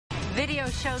Video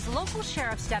shows local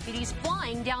sheriff's deputies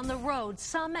flying down the road,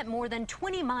 some at more than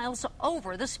 20 miles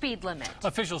over the speed limit.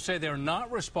 Officials say they're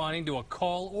not responding to a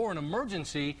call or an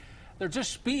emergency. They're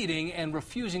just speeding and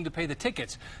refusing to pay the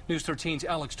tickets. News 13's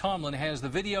Alex Tomlin has the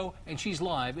video, and she's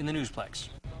live in the Newsplex.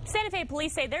 Santa Fe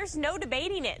police say there's no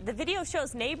debating it. The video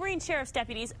shows neighboring sheriff's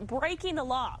deputies breaking the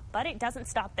law, but it doesn't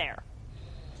stop there.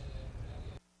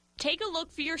 Take a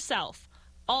look for yourself.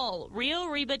 All Rio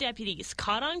Arriba deputies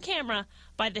caught on camera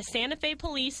by the Santa Fe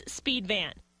police speed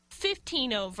van.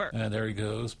 15 over. And there he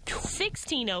goes.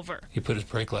 16 over. He put his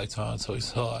brake lights on so he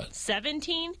saw it.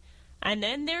 17. And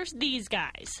then there's these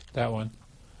guys. That one.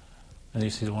 And you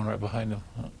see the one right behind him.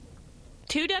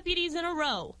 Two deputies in a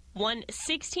row. One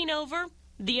 16 over,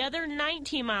 the other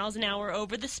 19 miles an hour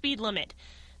over the speed limit.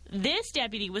 This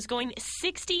deputy was going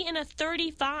 60 in a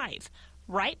 35,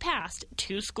 right past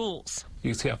two schools.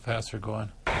 You can see how fast they're going.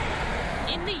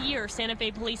 In the year Santa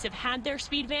Fe police have had their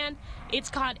speed van, it's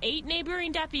caught 8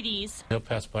 neighboring deputies. They'll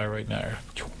pass by right now.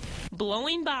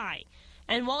 Blowing by.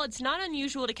 And while it's not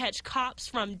unusual to catch cops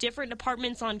from different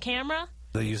departments on camera,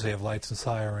 They usually have lights and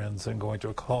sirens and going to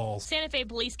a call. Santa Fe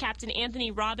Police Captain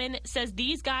Anthony Robin says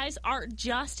these guys aren't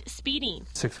just speeding.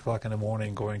 6 o'clock in the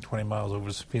morning going 20 miles over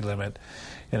the speed limit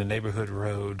in a neighborhood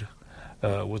road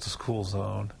with a school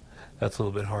zone. That's a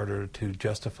little bit harder to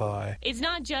justify. It's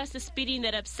not just the speeding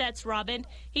that upsets Robin.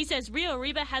 He says Rio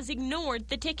Arriba has ignored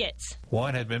the tickets.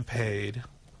 One had been paid,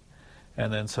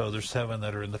 and then so there's 7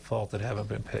 that are in default that haven't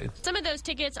been paid. Some of those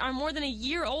tickets are more than a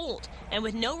year old, and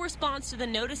with no response to the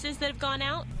notices that have gone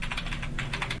out,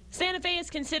 Santa Fe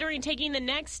is considering taking the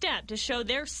next step to show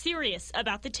they're serious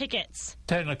about the tickets.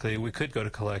 Technically, we could go to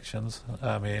collections.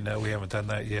 I mean, we haven't done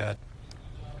that yet.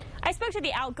 I spoke to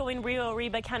the outgoing Rio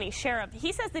Arriba County Sheriff.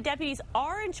 He says the deputies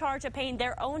are in charge of paying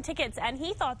their own tickets, and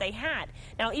he thought they had.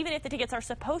 Now, even if the tickets are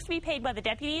supposed to be paid by the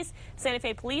deputies, Santa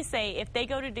Fe police say if they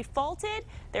go to defaulted,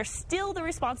 they're still the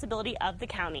responsibility of the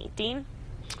county. Dean?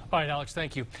 All right, Alex,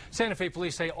 thank you. Santa Fe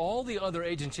police say all the other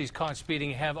agencies caught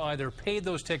speeding have either paid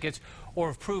those tickets or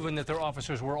have proven that their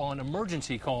officers were on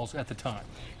emergency calls at the time.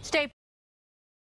 Stay